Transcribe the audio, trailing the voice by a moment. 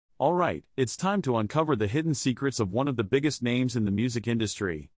Alright, it's time to uncover the hidden secrets of one of the biggest names in the music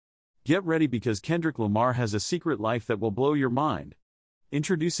industry. Get ready because Kendrick Lamar has a secret life that will blow your mind.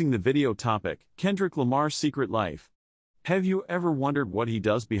 Introducing the video topic, Kendrick Lamar's secret life. Have you ever wondered what he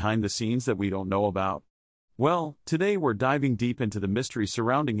does behind the scenes that we don't know about? Well, today we're diving deep into the mystery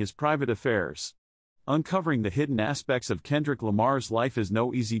surrounding his private affairs. Uncovering the hidden aspects of Kendrick Lamar's life is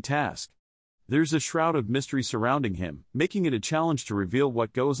no easy task. There's a shroud of mystery surrounding him, making it a challenge to reveal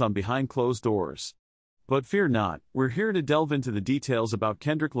what goes on behind closed doors. But fear not, we're here to delve into the details about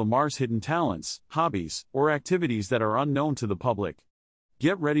Kendrick Lamar's hidden talents, hobbies, or activities that are unknown to the public.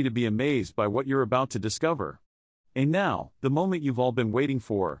 Get ready to be amazed by what you're about to discover. And now, the moment you've all been waiting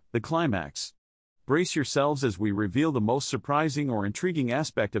for, the climax. Brace yourselves as we reveal the most surprising or intriguing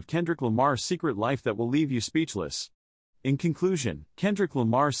aspect of Kendrick Lamar's secret life that will leave you speechless. In conclusion, Kendrick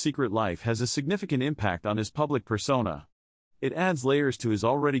Lamar's secret life has a significant impact on his public persona. It adds layers to his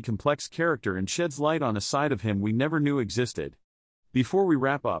already complex character and sheds light on a side of him we never knew existed. Before we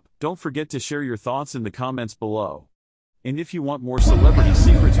wrap up, don't forget to share your thoughts in the comments below. And if you want more celebrity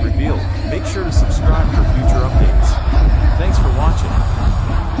secrets revealed, make sure to subscribe for future updates. Thanks for watching.